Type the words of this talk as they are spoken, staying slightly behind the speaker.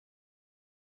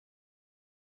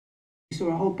saw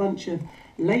a whole bunch of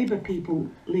Labour people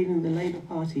leaving the Labour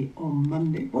Party on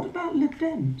Monday. What about Lib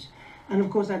Dems? And of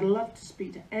course, I'd love to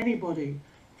speak to anybody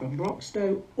from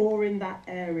Broxtowe or in that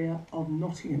area of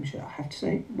Nottinghamshire. I have to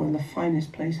say, one of the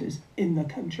finest places in the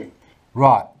country.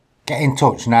 Right, get in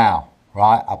touch now,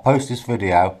 right? I'll post this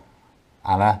video.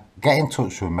 Anna, get in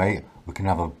touch with me. We can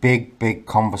have a big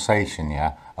conversation,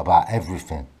 yeah, about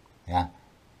everything, yeah?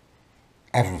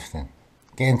 Everything.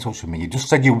 Get in touch with me. You just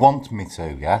said you want me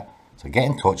to, yeah? So get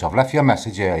in touch. I've left you a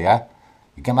message here, yeah?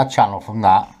 You get my channel from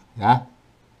that, yeah?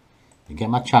 You get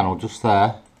my channel just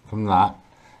there from that.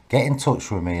 Get in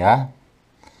touch with me, yeah?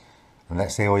 And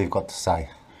let's see what you've got to say.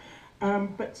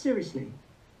 But seriously,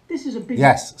 this is a big...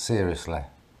 Yes, seriously.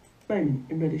 ...moment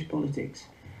in British politics.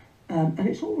 And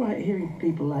it's all right hearing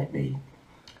people like me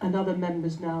and other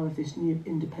members now of this new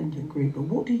independent group. But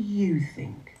what do you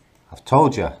think? I've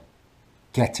told you.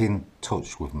 Get in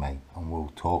touch with me and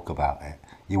we'll talk about it.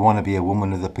 You want to be a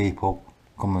woman of the people?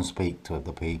 Come and speak to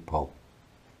the people.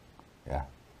 Yeah.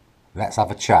 Let's have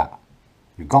a chat.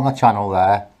 You've got my channel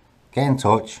there. Get in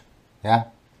touch. Yeah.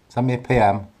 Send me a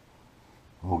PM.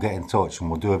 And we'll get in touch and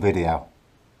we'll do a video.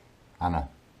 Anna.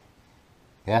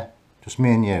 Yeah. Just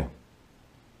me and you.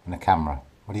 And a camera.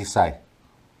 What do you say?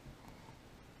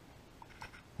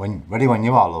 Ready when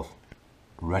you are, love.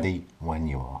 Ready when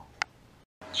you are.